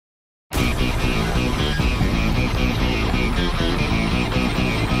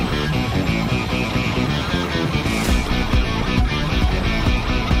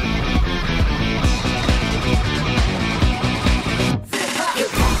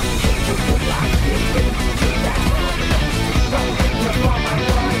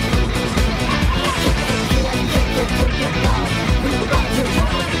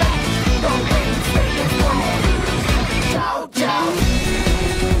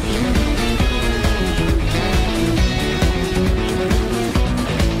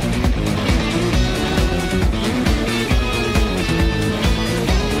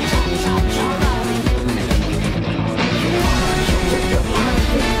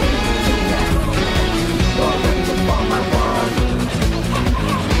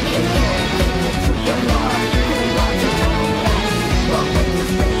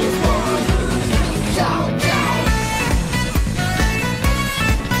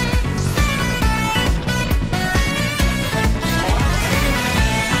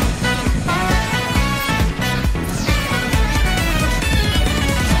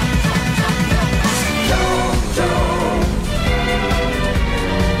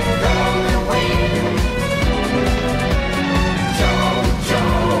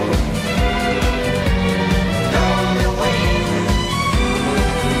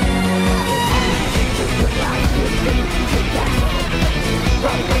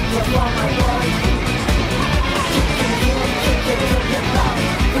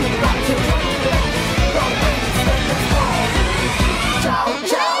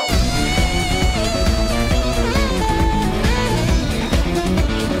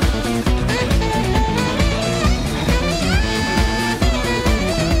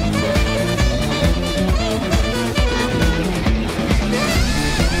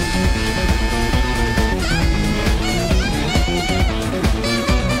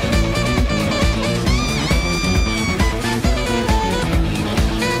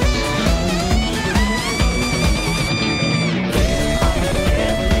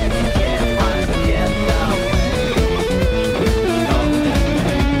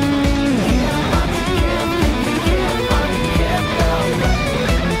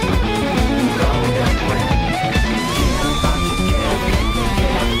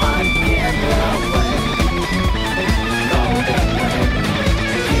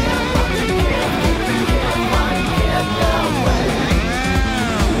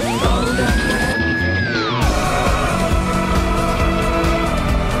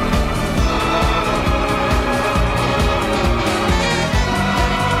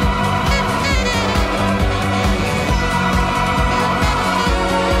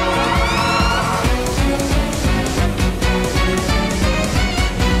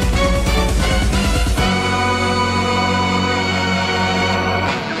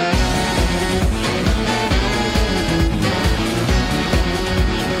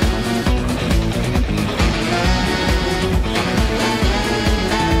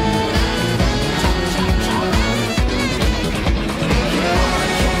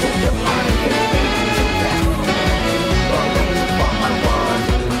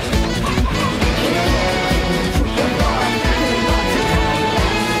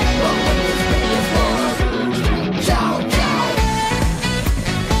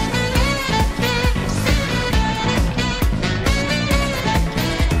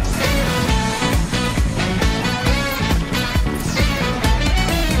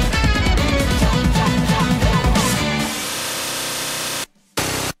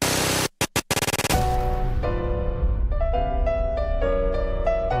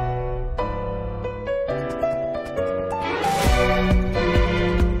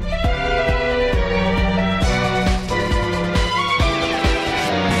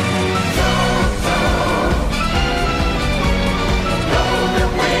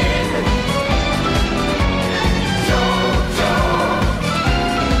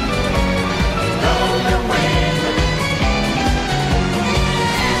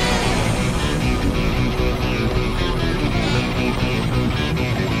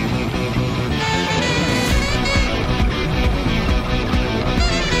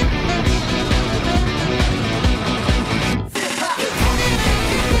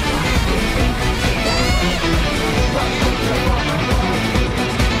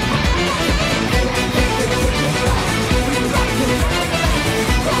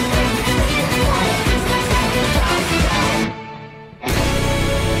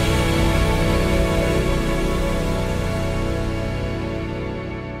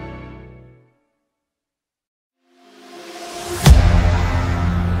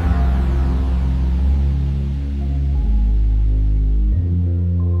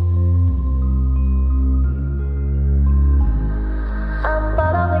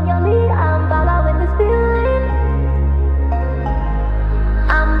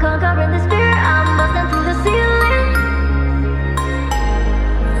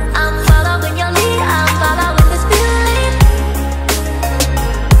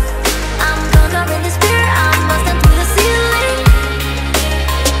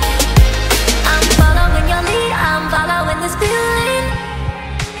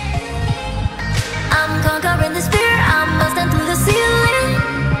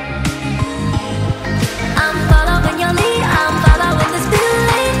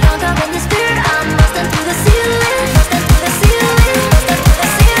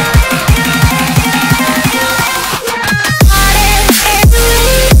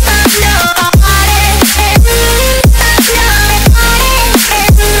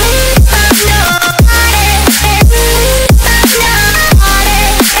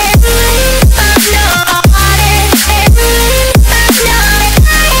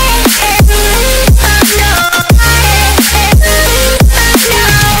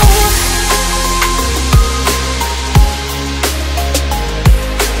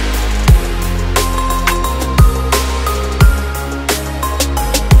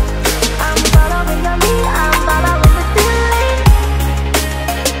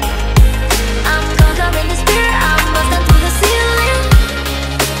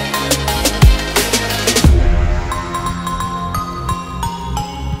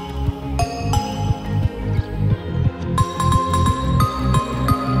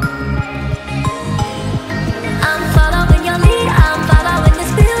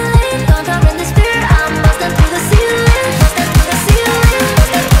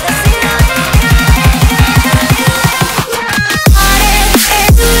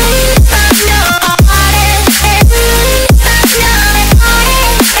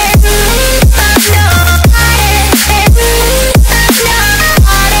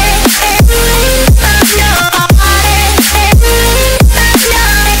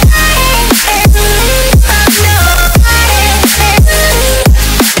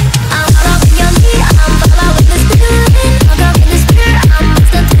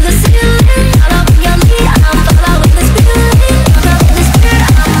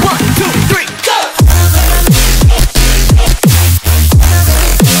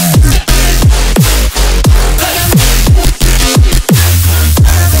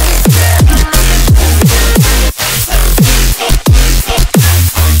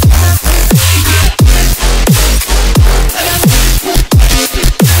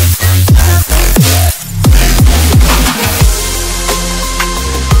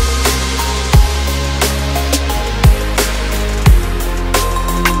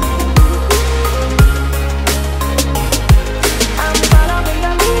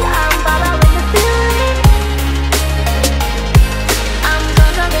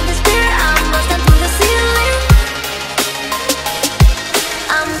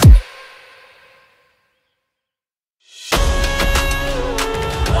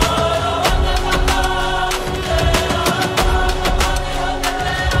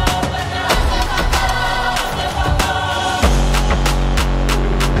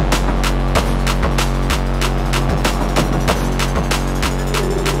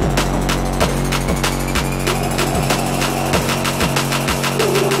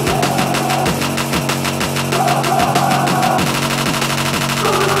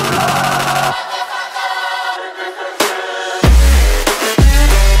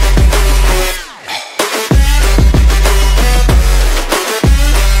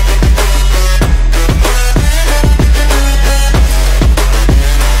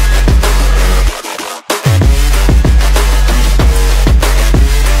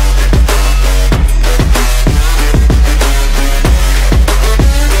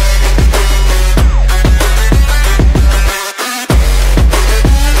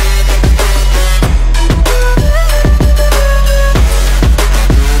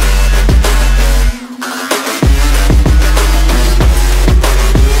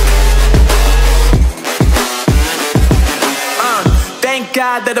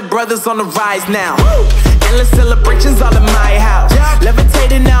brothers on the rise now. Endless celebrations all in my house.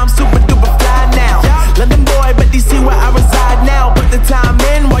 Levitating now, I'm super duper fly now. London boy, but DC where I reside now. Put the time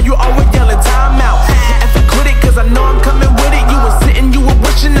in while you always yelling time out. And for quit it, cause I know I'm coming with it. You were sitting, you were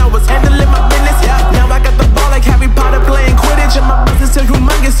wishing I was handling my business. Now I got the ball like Harry Potter playing Quidditch. And my business so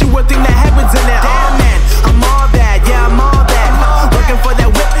humongous, you would think that happens in it. Oh man, I'm all that, yeah, I'm all that. Working for that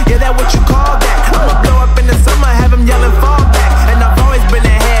whip, yeah, that what you call that. I'ma blow up in the summer, have him yelling fall back. And I've always been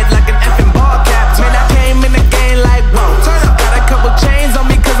ahead like an effing ball cap. Man, I came in the game like, whoa. Got a couple chains on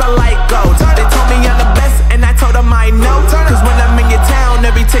me cause I like gold. They told me I'm the best and I told them I know. Cause when I'm in your town,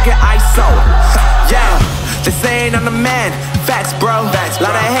 every ticket I sold. Yeah, they saying I'm the man. Facts, bro.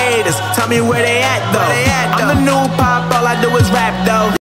 Lot of haters, tell me where they at though.